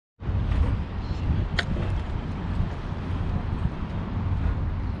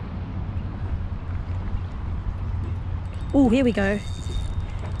Oh, here we go.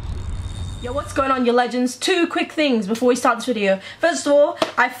 Yo, what's going on, you legends? Two quick things before we start this video. First of all,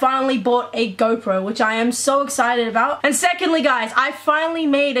 I finally bought a GoPro, which I am so excited about. And secondly, guys, I finally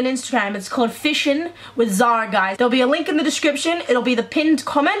made an Instagram. It's called Fishin with Zara, guys. There'll be a link in the description. It'll be the pinned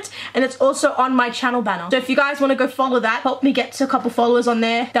comment, and it's also on my channel banner. So if you guys want to go follow that, help me get to a couple followers on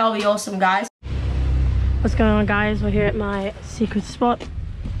there, that'll be awesome, guys. What's going on, guys? We're here at my secret spot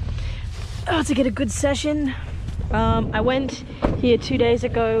to get a good session. I went here 2 days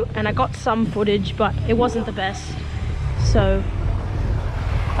ago and I got some footage, but it wasn't the best. So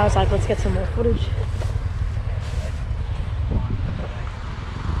I was like, let's get some more footage.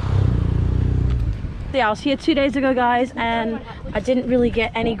 Yeah, I was here 2 days ago, guys, and I didn't really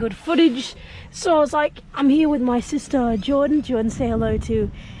get any good footage. So I was like, I'm here with my sister Jordan. Jordan, say hello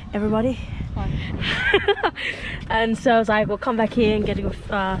to everybody. Hi. And so I was like, we'll come back here and get a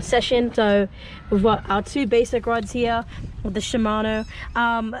good session. So we've got our two basic rods here with the Shimano.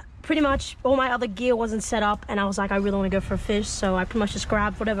 Pretty much all my other gear wasn't set up, and I was like, I really want to go for a fish, so I pretty much just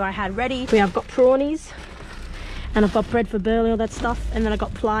grabbed whatever I had ready. I've got prawnies, and I've got bread for burley, all that stuff, and then I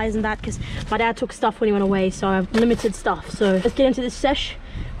got pliers and that, because my dad took stuff when he went away, so I have limited stuff. So let's get into this sesh.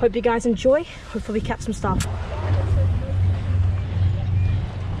 Hope you guys enjoy. Hopefully we catch some stuff.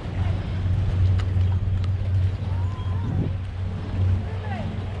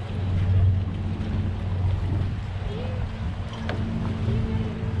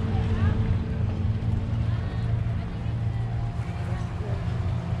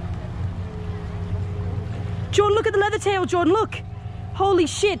 Jordan, look at the leather tail, Jordan, look! Holy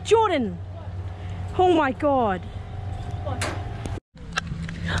shit, Jordan! Oh my god.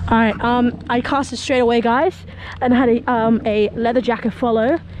 Alright, I cast it straight away, guys, and I had a leather jacket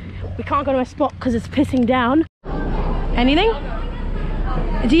follow. We can't go to my spot because it's pissing down. Anything?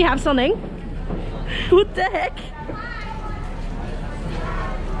 Do you have something? What the heck?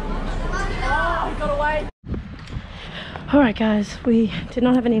 Oh, I got away. Alright, guys, we did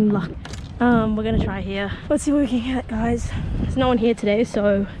not have any luck. We're gonna try here. Let's see what we can get, guys. There's no one here today,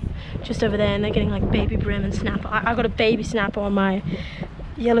 so just over there, and they're getting like baby brim and snapper. I got a baby snapper on my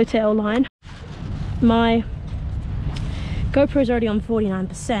yellowtail line. My GoPro's already on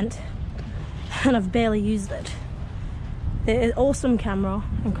 49%, and I've barely used it. It's awesome camera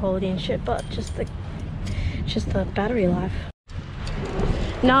and quality and shit, but just the battery life.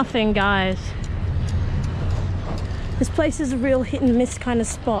 Nothing, guys. This place is a real hit and miss kind of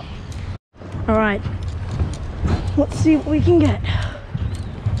spot. Alright, let's see what we can get.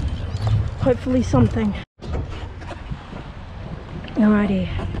 Hopefully something. Alrighty.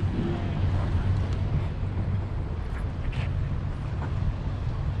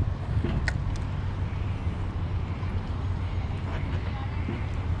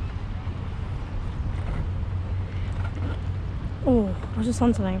 Oh, I was just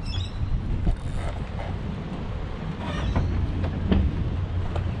on something.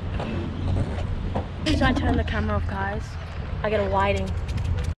 As soon as I turn the camera off, guys, I get a whiting.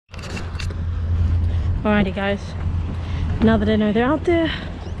 Alrighty, guys. Now that I know they're out there,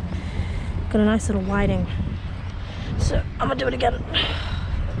 got a nice little whiting. So I'm gonna do it again.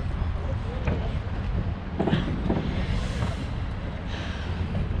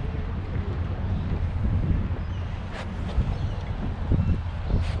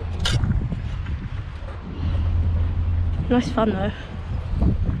 Nice fun though.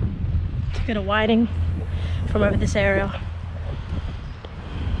 To get a whiting from over this area.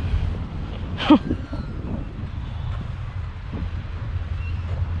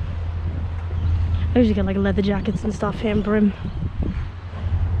 I usually get like leather jackets and stuff, hand brim,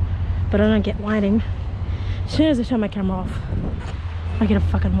 but I don't get whiting. As soon as I turn my camera off, I get a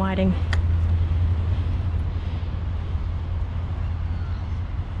fucking whiting.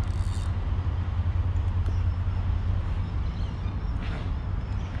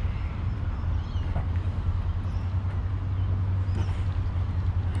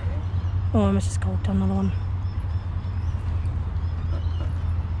 Oh, I must just go down another one.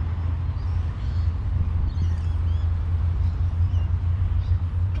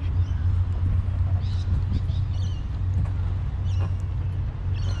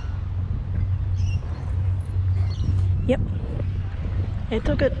 Yep, it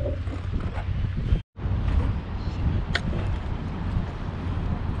took it.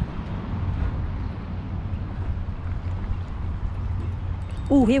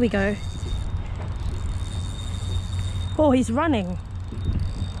 Oh, here we go. Oh, he's running.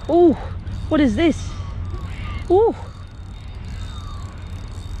 Oh, what is this? Oh.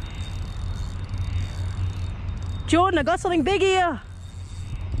 Jordan, I got something big here.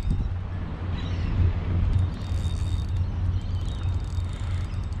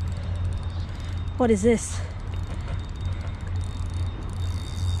 What is this?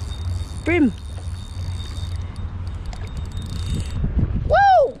 Brim.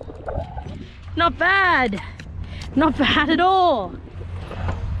 Woo! Not bad. Not bad at all.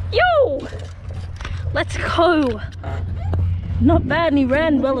 Yo! Let's go. Not bad, and he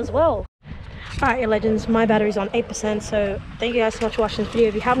ran well as well. Alright, you legends, my battery's on 8%, so thank you guys so much for watching this video.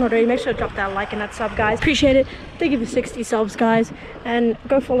 If you haven't already, make sure to drop that like and that sub, guys. Appreciate it. Thank you for 60 subs, guys. And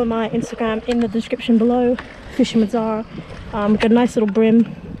go follow my Instagram in the description below. Fishin with Zara. We've got a nice little brim.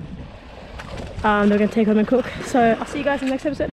 They're going to take home and cook. So I'll see you guys in the next episode.